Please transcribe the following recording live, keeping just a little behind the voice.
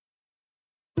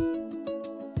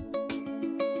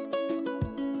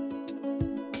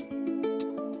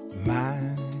My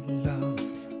love,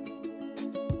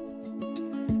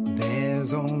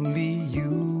 there's only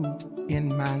you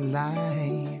in my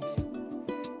life,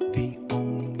 the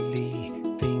only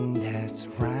thing that's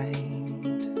right.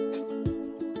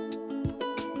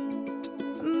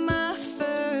 My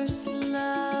first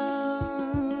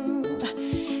love,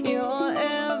 your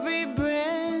every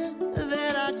breath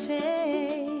that I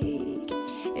take,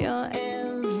 your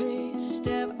every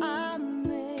step I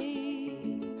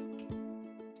make.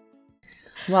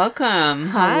 Welcome.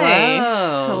 Hi.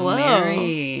 Hello. Hello.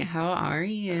 Mary, how are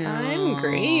you? I'm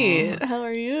great. How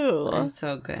are you? I'm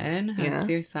so good. How's Yeah.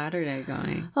 your Saturday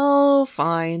going? Oh,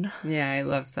 fine. Yeah, I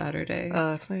love Saturdays.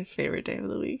 It's my favorite day of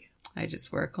the week. I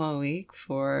just work all week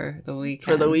for the weekend.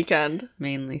 For the weekend.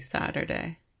 Mainly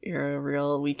Saturday. You're a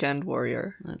real weekend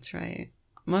warrior. That's right.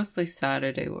 Mostly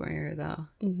Saturday warrior, though.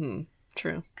 Mm-hmm.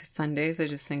 True. Because Sundays, I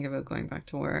just think about going back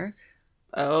to work.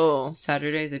 Oh.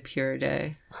 Saturday's a pure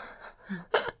day.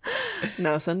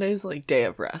 No, Sunday's like day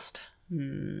of rest.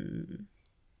 Hmm.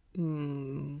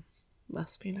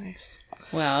 Must be nice.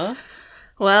 Well,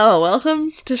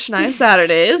 Welcome to Shania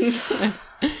Saturdays.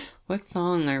 what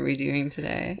song are we doing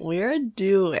today? We're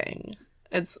doing...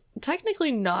 It's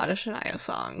technically not a Shania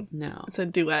song. No. It's a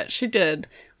duet she did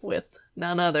with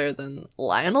none other than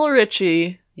Lionel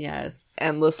Richie, Yes.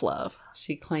 Endless Love.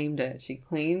 She claimed it. She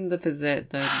claimed the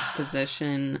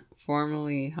position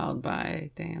formerly held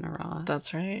by Diana Ross.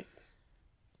 That's right.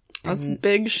 That's And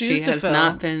big shoes she to has fill.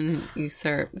 not been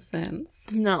usurped since.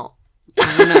 No.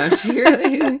 I don't know. She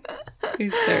really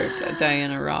usurped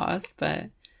Diana Ross, but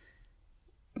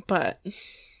But,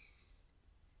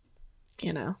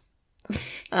 you know.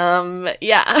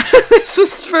 Yeah. This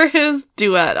is for his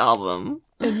duet album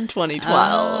in 2012.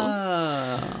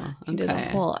 Oh, He did a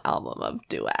okay. whole album of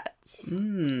duets.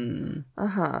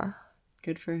 Uh-huh.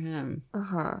 Good for him.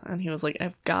 Uh-huh. And he was like,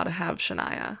 I've got to have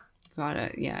Shania.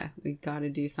 We gotta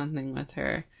do something with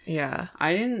her. Yeah.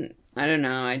 I don't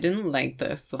know. I didn't like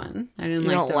this one. I didn't You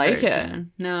like don't the like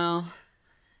version. No.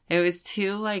 It was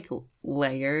too, like,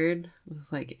 layered with,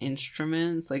 like,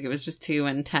 instruments. Like, it was just too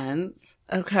intense.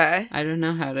 Okay. I don't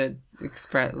know how to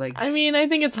express, like... I mean, I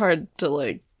think it's hard to,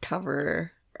 like,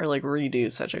 cover or, like,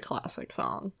 redo such a classic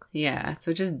song. Yeah,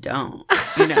 so just don't,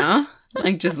 you know?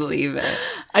 Like, just leave it.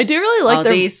 I do really like all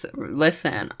their... these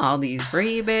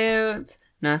reboots,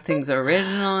 nothing's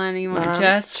original anymore.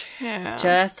 That's true.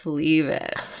 Just leave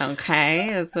it, okay?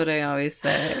 That's what I always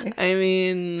say. I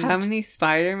mean... How many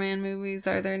Spider-Man movies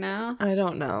are there now? I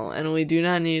don't know. And we do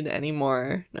not need any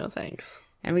more. No thanks.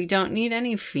 And we don't need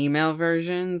any female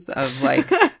versions of, like,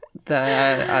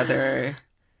 the other,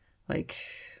 like...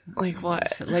 Like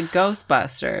what? Like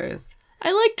Ghostbusters.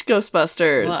 I liked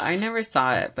Ghostbusters. Well, I never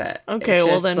saw it, but... Okay, it's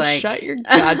well just, then like... shut your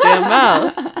goddamn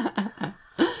mouth.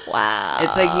 Wow.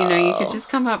 It's like, you know, you could just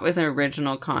come up with an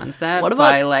original concept What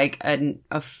about- by, like, a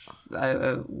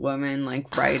woman,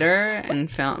 like, writer and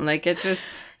film. Like, it's just...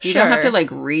 You don't have Sure. to, like,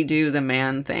 redo the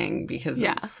man thing because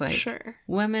Yeah, it's, like, sure.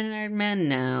 women are men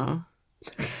now.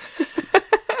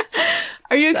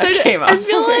 Are you That excited? came I off.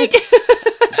 feel like...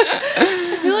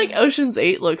 I feel like Ocean's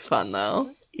 8 looks fun, though.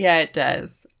 Yeah, it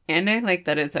does. And I like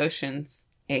that it's Ocean's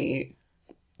 8.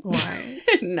 Why?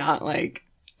 Not, like...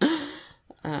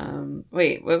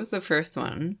 Wait, what was the first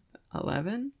one?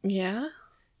 11? Yeah?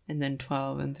 And then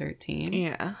 12 and 13?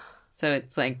 Yeah. So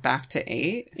it's, like, back to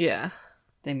 8? Yeah.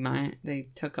 They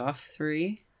took off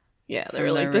 3? Yeah, they From were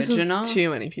the like, this original? is too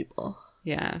many people.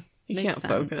 Yeah. You Makes can't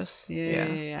sense. focus.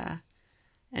 Yeah.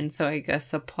 And so I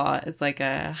guess the plot is like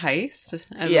a heist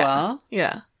as Yeah. well?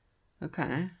 Yeah.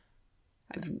 Okay.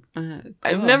 I've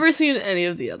Cool. never seen any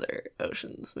of the other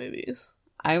Ocean's movies.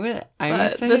 I'm But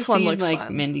excited this to one see, looks like,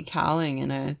 fun. Mindy Kaling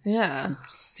in a Yeah.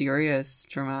 serious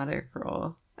dramatic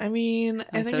role. I mean,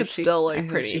 I think hope it's still, I like, hope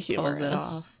pretty she pulls humorous. it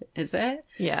off. Is it?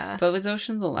 Yeah. But was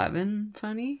Ocean's 11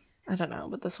 funny? I don't know,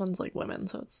 but this one's, like, women,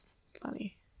 so it's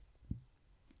funny.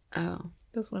 Oh.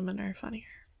 Because women are funnier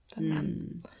than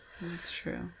men. That's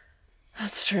true.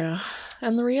 That's true.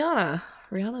 And the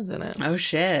Rihanna's in it. Oh,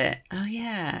 shit. Oh,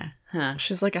 yeah. Huh.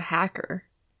 She's like a hacker.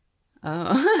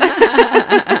 Oh.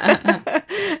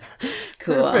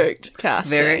 Cool. Perfect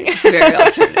casting. Very, very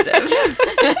alternative.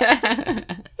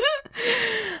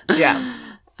 Yeah.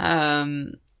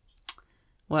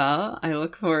 Well, I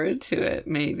look forward to it,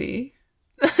 maybe.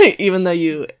 Even though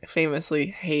you famously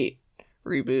hate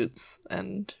reboots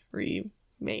and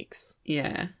remakes.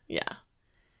 Yeah. Yeah.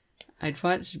 I'd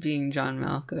watched Being John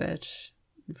Malkovich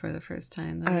for the first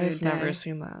time the other I've day. never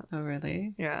seen that. Oh,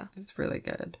 really? Yeah. It's really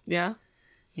good. Yeah?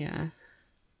 Yeah.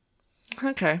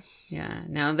 Okay. Yeah.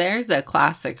 Now, there's a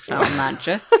classic film that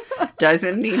just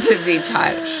doesn't need to be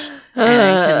touched. And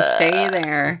it can stay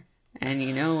there And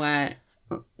you know what?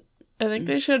 I think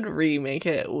they should remake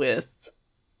it with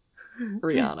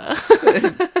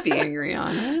Rihanna. Being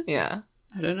Rihanna. Yeah.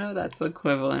 I don't know if that's the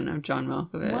equivalent of John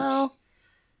Malkovich. Well,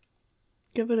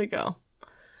 give it a go.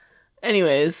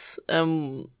 Anyways,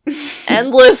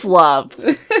 Endless Love.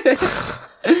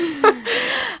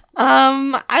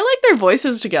 I like their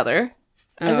voices together.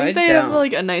 I think they have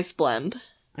like a nice blend.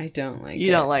 I don't like it.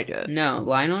 You don't like it? No,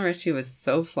 Lionel Richie was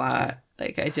so flat.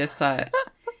 Like, I just thought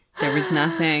there was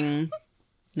nothing,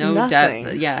 no Nothing.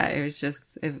 depth. Yeah, it was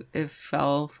just, it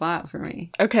fell flat for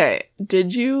me. Okay,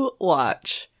 did you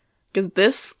watch?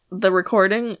 Because the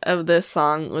recording of this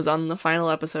song was on the final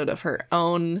episode of her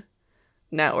own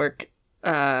network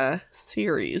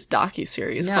docu-series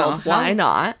called Why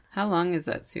Not? How long is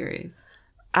that series?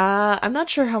 I'm not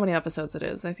sure how many episodes it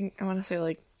is. I want to say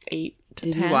like 8 to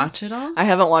 10. Did you watch it all? I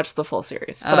haven't watched the full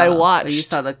series, but I watched. You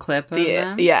saw the clip of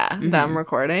them? Yeah, them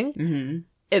recording. Mm-hmm.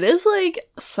 It is like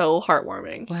so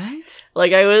heartwarming. What?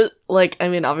 Like I was like, I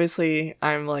mean, obviously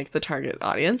I'm like the target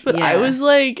audience, but I Yeah. was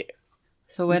like,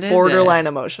 So what is borderline it?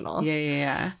 emotional.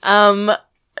 Yeah.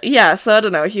 Yeah. So I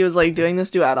don't know. He was like doing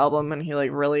this duet album, and he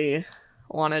like really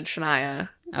wanted Shania.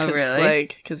 Oh, really?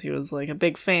 Like, because he was like a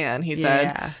big fan. He said,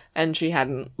 Yeah. and she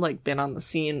hadn't like been on the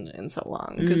scene in so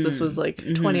long because this was like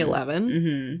 2011,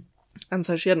 Mm-hmm. and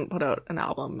so she hadn't put out an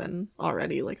album in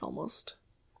already like almost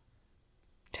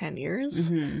 10 years.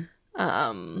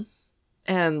 Mm-hmm.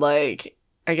 And like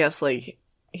I guess like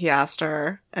he asked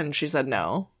her, and she said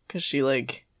no because she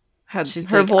like had She's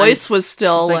her like, voice was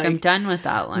still She's like I'm done with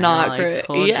that line. not I great.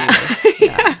 told Yeah.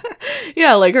 you.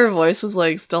 Yeah, like her voice was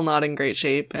like still not in great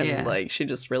shape, and Yeah. like she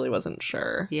just really wasn't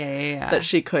sure Yeah. that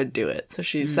she could do it. So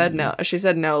she said no. She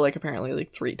said no like apparently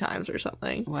like 3 times or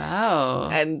something. Wow.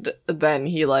 And then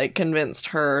he like convinced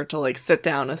her to like sit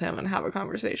down with him and have a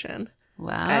conversation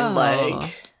Wow.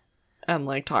 and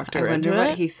like talk to I her wonder into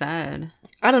what it. he said.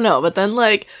 I don't know, but then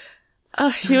like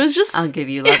he was just I'll give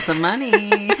you lots of money.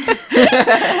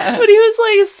 but he was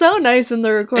like so nice in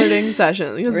the recording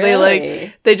session because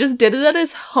they just did it at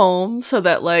his home so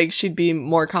that like she'd be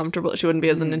more comfortable. She wouldn't be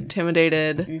as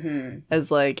intimidated Mm-hmm.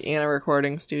 as like in a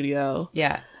recording studio.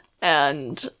 Yeah.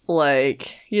 And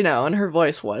like, you know, and her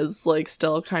voice was like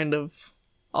still kind of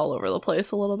all over the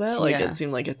place a little bit. Like Yeah. it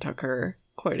seemed like it took her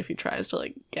quite a few tries to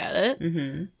like get it.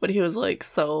 Mm-hmm. But he was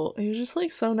just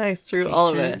like so nice through all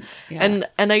of it. Yeah.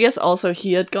 And I guess also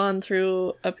he had gone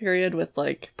through a period with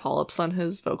like polyps on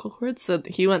his vocal cords, so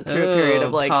he went through a period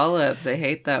of like polyps. I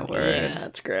hate that word. yeah,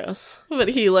 it's gross. But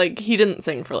he didn't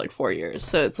sing for like 4 years,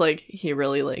 so it's like he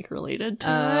really like related to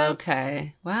it.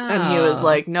 Okay. Wow. And he was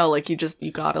like, no, like you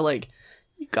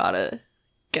gotta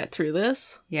get through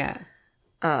this. Yeah.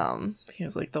 He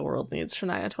was like, the world needs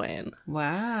Shania Twain.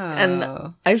 Wow.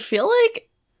 And I feel like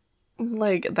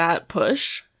that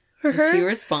push for her. Is he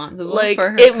responsible Like for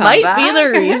her it might be comeback?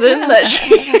 the reason that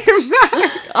she came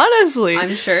back. Honestly,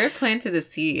 I'm sure it planted a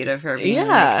seed of her being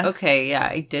Yeah. like, okay, yeah,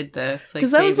 I did this.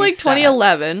 because that was baby like steps.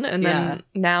 2011, and Yeah. then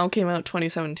now came out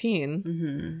 2017.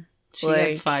 Mm-hmm. She Like-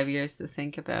 had 5 years to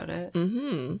think about it.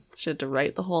 She had to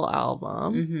write the whole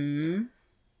album, Mm-hmm.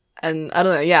 and I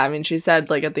don't know. Yeah, I mean, she said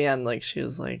like at the end, like she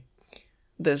was like,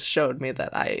 "This showed me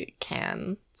that I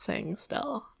can sing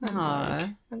still." And, Aw. like,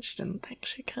 and she didn't think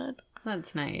she could.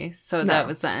 That's nice. So No. that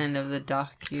was the end of the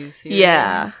docu-series?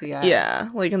 Yeah.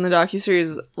 Like in the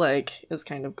docuseries, like is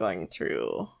kind of going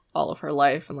through all of her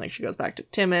life, and like she goes back to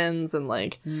Timmins and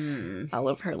like all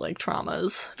of her like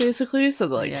traumas, basically. So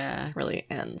like Yeah. really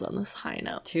ends on this high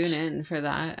note. Tune in for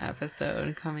that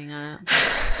episode coming up.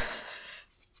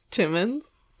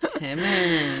 Timmins.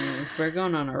 Timmins. We're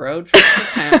going on a road trip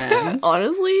to Timmins.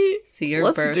 Honestly, See your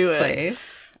let's do it.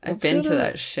 birthplace. I've Let's been go to to-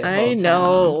 that shit. I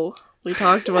know. We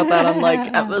talked about that on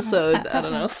like episode, I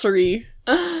don't know, 3.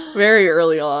 Very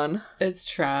early on. It's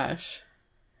trash.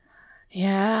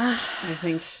 Yeah. I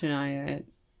think Shania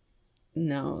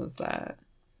knows that.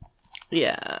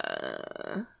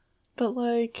 Yeah. But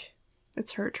like,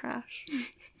 it's her trash.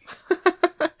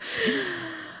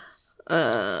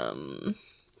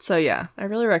 So yeah, I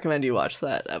really recommend you watch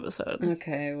that episode.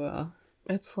 Okay, well,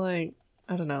 It's like,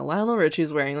 I don't know, Lionel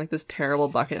Richie's wearing like this terrible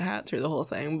bucket hat through the whole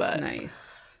thing, but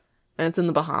nice. and it's in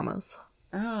the Bahamas,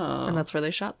 Oh. and that's where they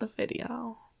shot the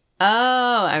video.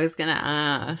 Oh, I was gonna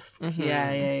ask. Mhm.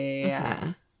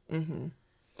 Yeah. Mm-hmm.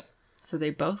 So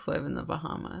they both live in the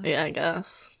Bahamas. Yeah, I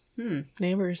guess.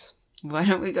 Neighbors. Why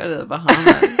don't we go to the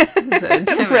Bahamas? So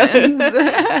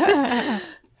Timmins.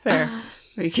 Fair.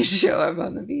 We could show up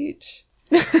on the beach.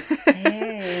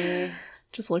 Hey.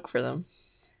 Just look for them.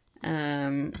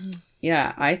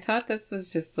 Yeah, I thought this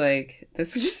just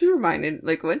reminded,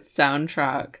 like, what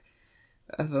soundtrack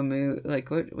of a movie. Like,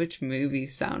 which movie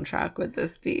soundtrack would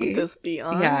this be? Would this be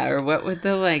on? Yeah, or what would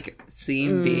the, like,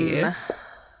 scene be?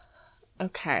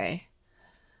 Okay.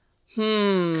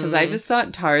 Because I just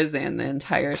thought Tarzan the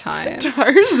entire time.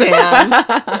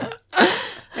 Tarzan.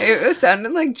 It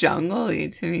sounded like jungle-y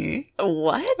to me.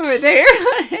 What? Or they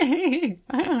were like,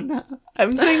 I don't know.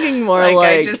 I'm thinking more like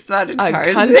I just thought of a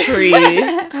Tarzan. country.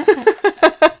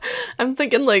 I'm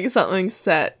thinking like something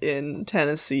set in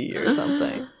Tennessee or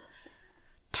something.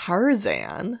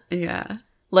 Tarzan? Yeah.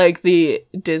 Like the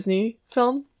Disney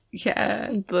film? Yeah.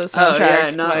 The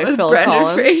soundtrack not by with Phil Brendan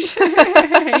Collins. Fraser.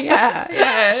 yeah.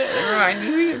 It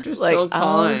reminded me of just Like, Phil I'll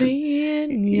Collins. be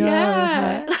in your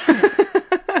Yeah.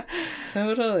 heart.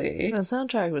 Totally. The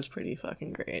soundtrack was pretty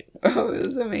fucking great. Oh, it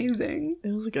was amazing.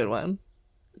 It was a good one.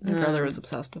 My brother was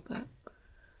obsessed with that.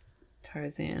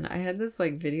 Tarzan. I had this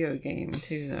like video game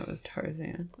too that was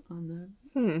Tarzan on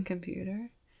the computer.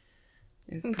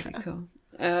 It was pretty cool.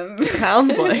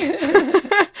 Sounds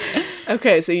like.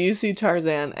 Okay, so you see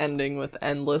Tarzan ending with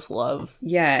endless love.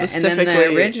 Yeah, and then specifically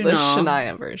the original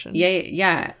Shania version.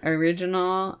 Yeah.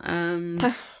 Original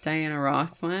Diana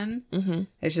Ross one. Mm-hmm.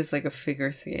 It's just like a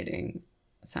figure skating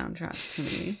soundtrack to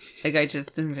me. Like I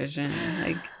just envision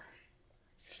like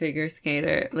figure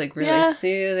skater, like really Yeah.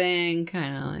 soothing,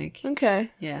 kind of like Okay.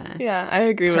 yeah. Yeah, I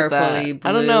agree with that. Purpley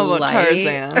I don't know blue about light.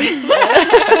 Tarzan.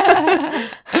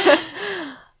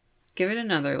 Give it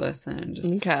another listen. Just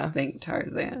Okay. think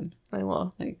Tarzan, I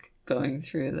will. like going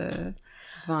through the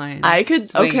vines. I could,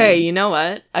 swinging. okay, you know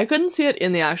what? I couldn't see it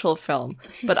in the actual film,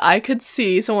 but I could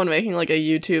see someone making like a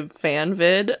YouTube fan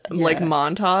vid, like Yeah.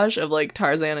 montage of like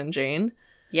Tarzan and Jane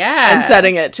Yeah, and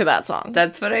setting it to that song.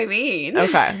 That's what I mean.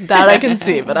 Okay, that I can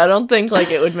see, but I don't think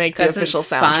like it would make the 'Cause official it's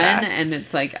soundtrack. fun and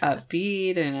it's like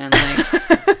upbeat and like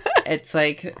it's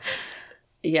like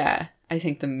yeah. I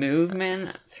think the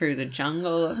movement through the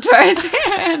jungle of Tarzan.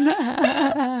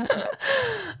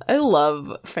 I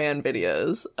love fan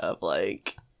videos of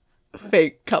like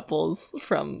fake couples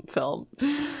from film.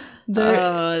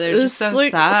 They're just so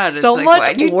like, sad. It's so like, much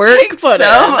why'd you work take put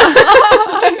so in. much?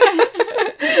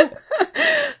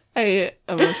 I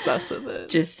am obsessed with it.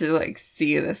 Just to like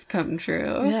see this come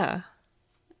true. Yeah.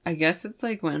 I guess it's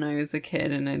like when I was a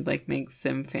kid and I'd like make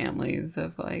sim families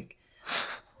of like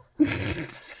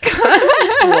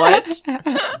What?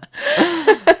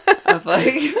 of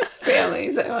like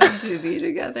families I wanted to be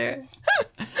together.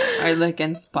 Or like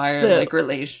inspire like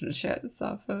relationships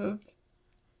off of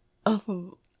Of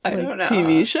I like, don't know.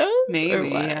 TV shows? Or Maybe,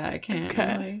 what? yeah. I can't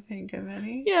Okay. really think of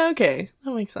any. Yeah, okay.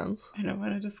 That makes sense. I don't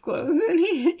want to disclose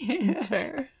any. It's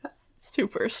fair. It's too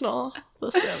personal. The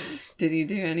Sims. Did you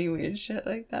do any weird shit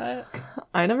like that?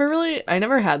 I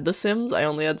never had The Sims. I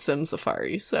only had Sim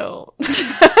Safari, so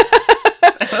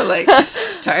So like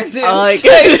Tarzan. all I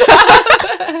straight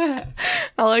could,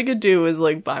 all I could do was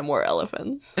like buy more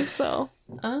elephants. So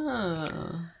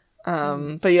Oh.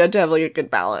 but you had to have like a good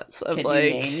balance of Could like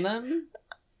you name them?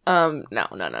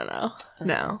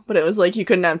 no. But it was like you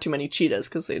couldn't have too many cheetahs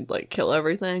because they'd like kill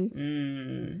everything.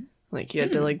 Mm. Like you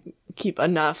had to like keep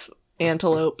enough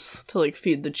antelopes to like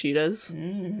feed the cheetahs,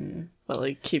 Mm. but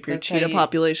like keep your That's how cheetah you-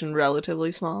 population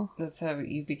relatively small. That's how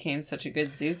you became such a good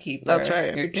zookeeper. That's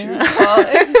right. Your true Yeah.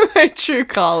 calling. My true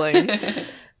calling.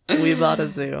 We bought a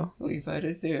zoo. We bought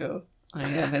a zoo. I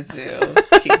am a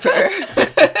zookeeper.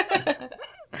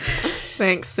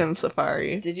 Thanks, Sim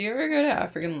Safari. Did you ever go to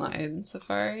African Lion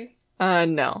Safari?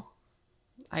 No.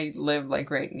 I lived like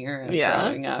right near it Yeah?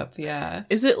 growing up. Yeah.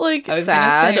 Is it like I was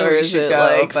sad gonna say or we is should it go,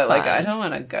 like but like I fun? don't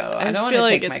want to go. I I don't want feel to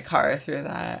like take my it's- car through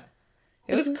that.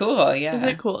 It was Is it- cool. Yeah. Is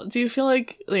it cool? Do you feel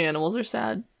like the animals are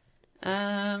sad?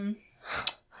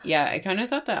 Yeah, I kind of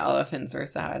thought the elephants were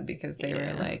sad because they were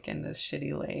Yeah. like in this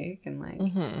shitty lake and like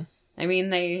Mm-hmm. I mean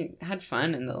they had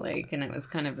fun in the lake and it was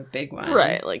kind of a big one.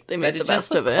 Right, like they made But the it's just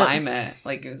best the of it. climate.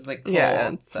 Like it was like cold, Yeah,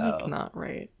 it's so like not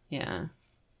right. yeah.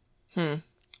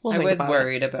 We'll I think was about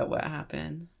worried about what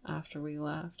happened after we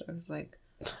left. I was like,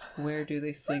 where do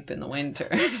they sleep in the winter?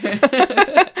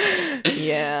 it.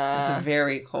 Yeah. It's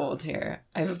very cold here.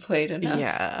 I've played enough.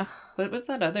 Yeah. What was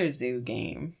that other zoo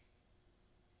game?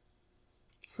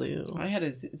 Zoo. I had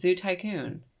a zoo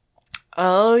tycoon.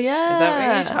 Oh yeah. Is that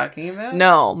what you're talking about?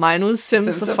 No, mine was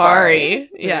Sim Safari.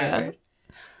 Yeah. Weird.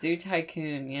 Zoo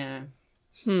tycoon. Yeah,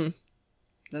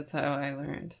 that's how I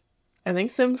learned. I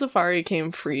think Sim Safari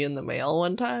came free in the mail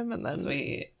one time, and then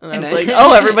Sweet. and I was like,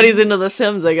 "Oh, everybody's into The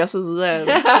Sims. I guess this is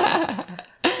it."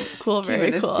 Cool, very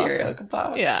Even a cool. cereal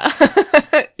kebab.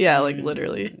 Yeah, yeah, like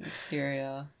literally.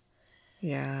 Cereal.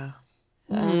 Yeah.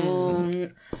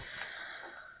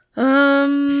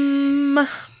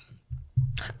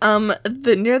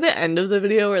 Near the end of the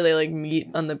video where they like meet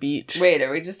on the beach. Wait,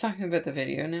 are we just talking about the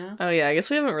video now? Oh yeah, I guess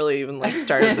we haven't really even like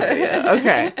started the video.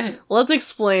 Okay, let's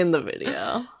explain the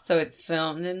video. So it's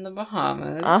filmed in the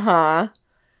Bahamas.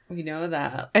 We know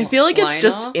that. I feel like it's Lionel?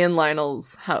 just in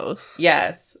Lionel's house.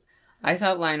 Yes. I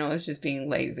thought Lionel was just being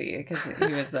lazy because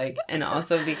he was like, and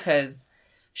also because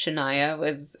Shania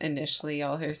was initially,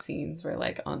 all her scenes were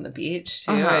like on the beach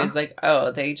too. I was like,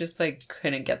 oh, they just like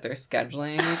couldn't get their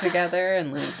scheduling together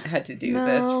and like had to do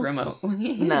this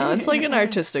remotely. No, it's like an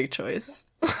artistic choice.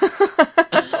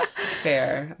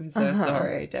 Fair. I'm so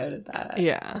sorry I doubted that.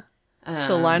 Yeah.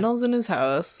 So Lionel's in his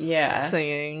house.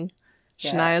 Singing.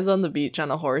 Yeah. Shania's on the beach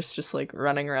on a horse, just like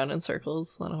running around in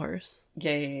circles on a horse.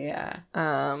 Yeah.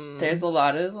 There's a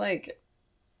lot of like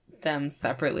them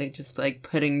separately just like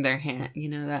putting their hand, you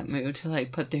know, that move to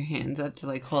like put their hands up to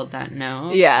like hold that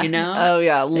note. Yeah. You know? Oh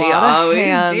yeah. They always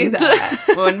do that.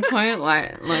 At one point,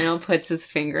 Lionel puts his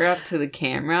finger up to the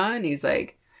camera and he's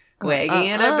like wagging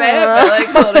it a bit, but like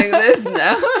holding this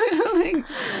note. I'm like,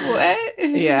 what?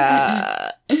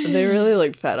 Yeah. They really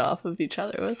like fed off of each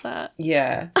other with that.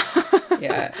 Yeah.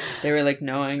 Yeah. They were like,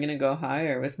 no, I'm gonna go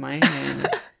higher with my hand.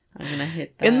 I'm gonna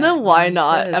hit that. In the Why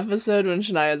Not episode when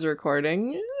Shania's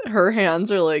recording, her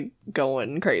hands are like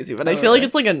going crazy, but I feel like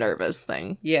it's like a nervous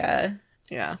thing. Yeah.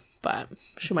 Yeah, but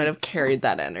she might have carried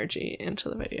that energy into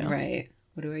the video. Right.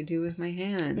 What do I do with my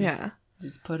hands? Yeah.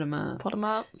 Just put them up. Put them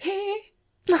up.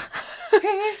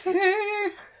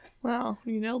 Wow,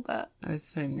 you nailed that. I was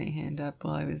putting my hand up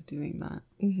while I was doing that.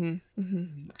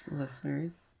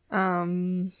 Listeners.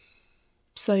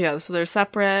 So yeah, so they're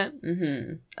separate.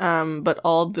 But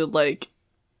all the like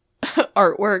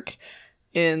artwork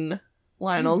in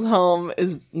Lionel's home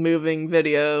is moving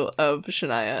video of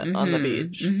Shania on the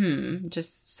beach.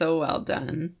 Just so well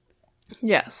done.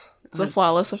 Yes, it's a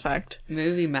flawless effect.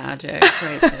 Movie magic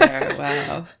right there.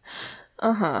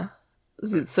 Wow.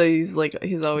 So he's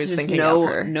always just thinking of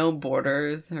her. No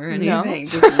borders or anything.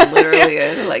 Just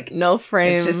literally like no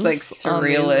frames. It's just like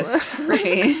surrealist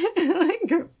frame,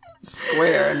 like a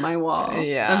square in my wall.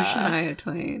 Yeah. Of Shania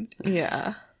Twain.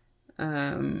 Yeah.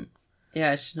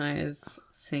 Yeah, Shania's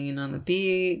singing on the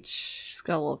beach. She's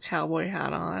got a little cowboy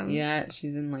hat on. Yeah,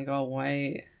 she's in like all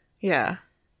white. Yeah.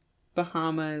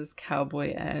 Bahamas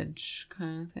cowboy edge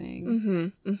kind of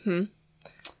thing.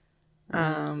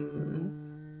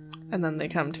 And then they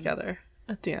come together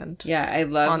at the end. Yeah, I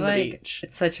love on like the beach.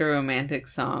 It's such a romantic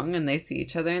song, and they see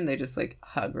each other and they just like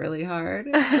hug really hard.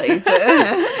 Like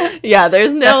yeah,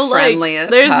 there's no like,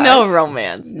 there's hug. No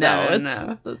romance. No,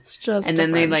 it's just. And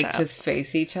then they like just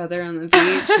face each other on the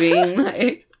beach,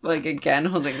 being like again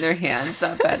holding their hands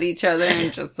up at each other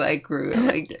and just like grooving.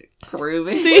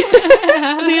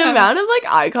 The amount of like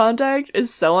eye contact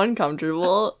is so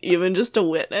uncomfortable, even just to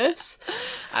witness.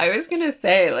 I was gonna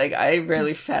say, like, I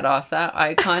really fed off that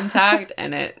eye contact,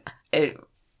 and it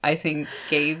I think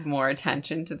gave more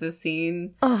attention to the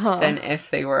scene than if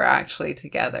they were actually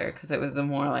together, because it was a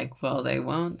more like, will they,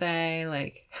 won't they?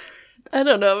 Like, I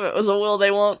don't know if it was a will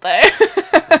they, won't they.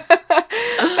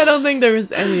 I don't think there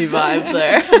was any vibe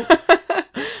there.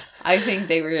 I think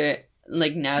they were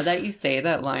like, now that you say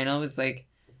that, Lionel was like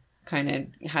kind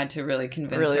of had to really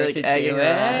convince her like, to do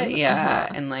it. Yeah.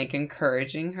 And like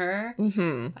encouraging her.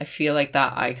 I feel like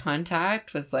that eye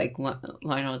contact was like,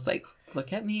 Lionel was like,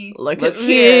 look at me. Look at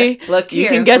me. Look here. You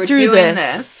can get through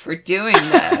this. We're doing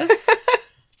this.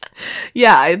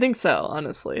 Yeah, I think so,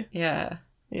 honestly. Yeah.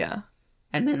 Yeah.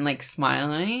 And then like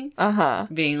smiling.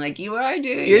 Being like, you are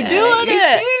doing it. You're doing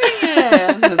it.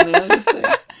 And then they're just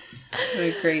like, what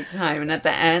a great time. And at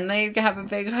the end, they have a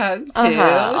big hug too.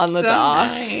 On the so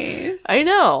dock. Nice. I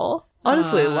know.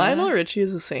 Honestly, Lionel Richie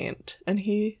is a saint, and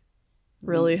he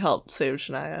really helped save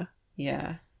Shania.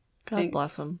 Yeah. God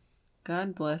bless him.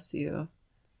 God bless you,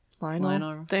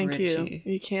 Lionel thank Richie.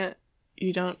 You.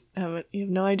 You have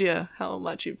no idea how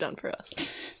much you've done for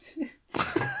us.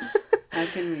 How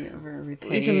can we ever repay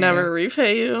you? We can never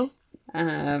repay you.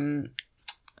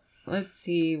 Let's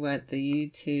see what the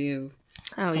YouTube.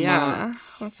 Oh yeah,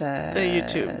 what's the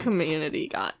YouTube community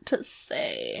got to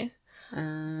say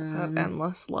about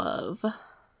endless love?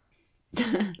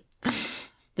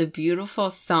 The beautiful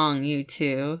song,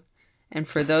 U2. And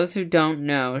for those who don't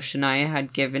know, Shania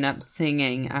had given up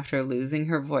singing after losing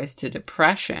her voice to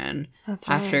depression. That's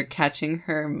right. After catching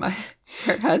her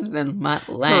husband Mutt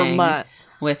Lang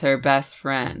with her best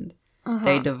friend.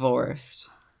 They divorced.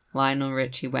 Lionel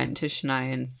Richie went to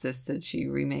Shania and insisted she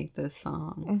remake this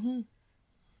song.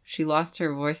 She lost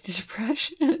her voice to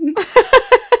depression.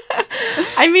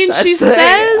 I mean, she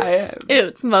says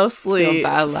it's mostly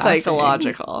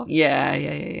psychological.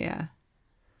 Yeah.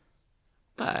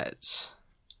 But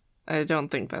I don't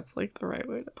think that's like the right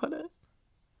way to put it.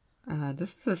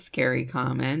 This is a scary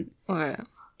comment. Okay.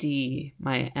 D,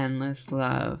 my endless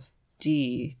love.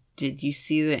 D, did you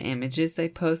see the images I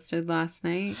posted last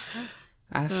night?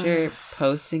 After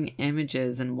posting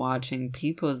images and watching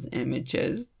people's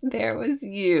images, there was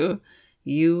you.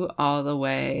 You all the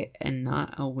way and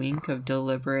not a wink of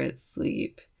deliberate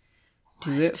sleep.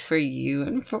 Do it for you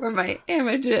and for my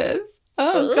images.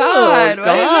 Oh, God. Why did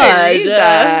I read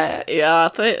that? Yeah,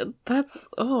 that's...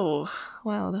 Oh,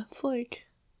 wow, that's like...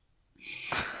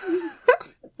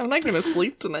 I'm not gonna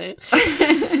sleep tonight.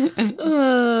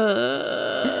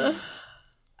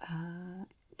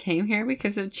 Came here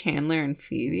because of Chandler and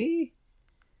Phoebe?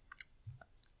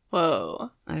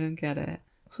 Whoa. I don't get it.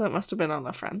 So it must have been on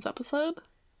the Friends episode?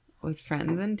 Was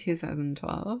Friends in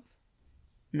 2012?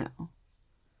 No.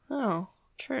 Oh,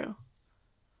 true.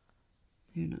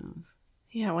 Who knows?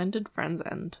 Yeah, when did Friends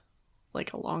end?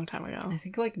 Like a long time ago. I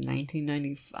think like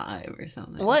 1995 or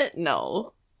something. What?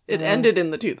 No. It ended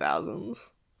in the 2000s.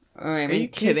 Or I Are meant you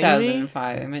kidding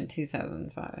 2005. I meant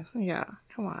 2005. Yeah,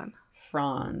 come on.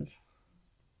 Franz.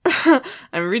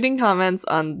 I'm reading comments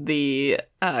on the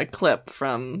clip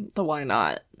from the Why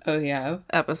Not Oh, yeah?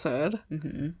 episode.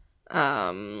 Mm-hmm.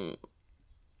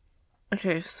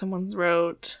 Okay, someone's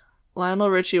wrote, Lionel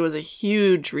Richie was a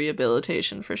huge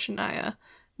rehabilitation for Shania.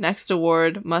 Next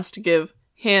award must give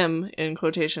him, in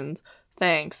quotations,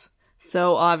 thanks.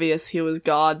 So obvious he was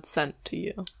God sent to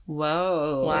you.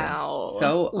 Whoa. Wow.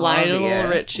 So Lionel obvious.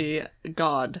 Richie,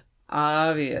 God.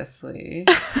 Obviously.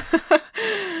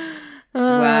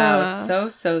 Wow.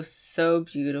 So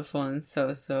beautiful and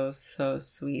so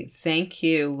sweet. Thank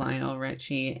you, Lionel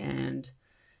Richie and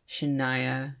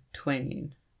Shania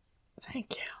Twain.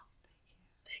 Thank you.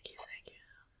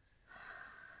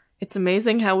 It's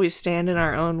amazing how we stand in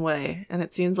our own way, and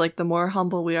it seems like the more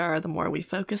humble we are, the more we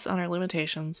focus on our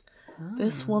limitations.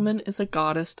 This woman is a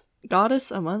goddess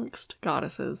amongst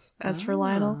goddesses. As for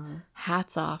Lionel,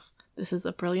 hats off. This is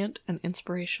a brilliant and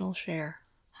inspirational share.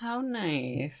 How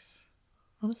nice.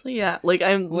 Honestly, yeah. Like,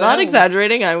 I'm not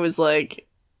exaggerating. I was, like,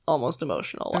 almost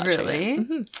emotional watching Really? it.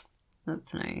 Mm-hmm.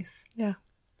 That's nice. Yeah.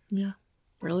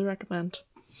 Really recommend.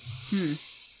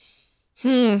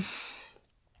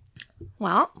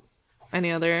 Well,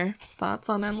 any other thoughts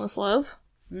on Endless Love?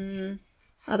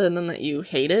 Other than that you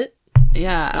hate it?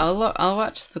 Yeah, I'll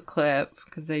watch the clip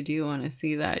because I do want to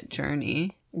see that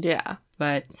journey. Yeah.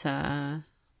 But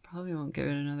probably won't give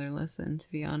it another listen,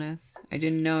 to be honest. I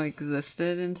didn't know it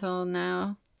existed until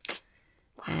now.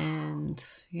 And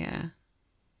yeah,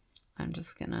 I'm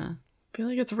just gonna... I feel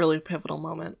like it's a really pivotal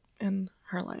moment in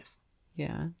her life.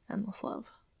 Yeah. Endless Love.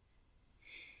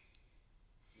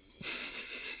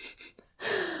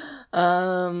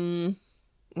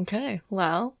 Okay,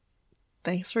 well,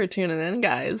 thanks for tuning in,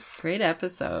 guys. Great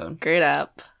episode. Great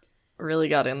app. Really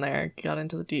got in there. Got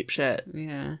into the deep shit.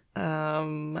 Yeah.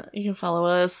 You can follow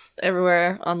us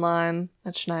everywhere online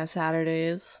at Shania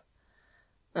Saturdays.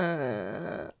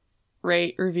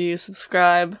 Rate, review,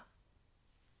 subscribe.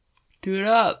 Do it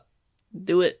up.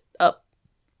 Do it up.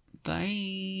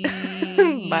 Bye.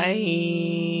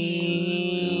 Bye.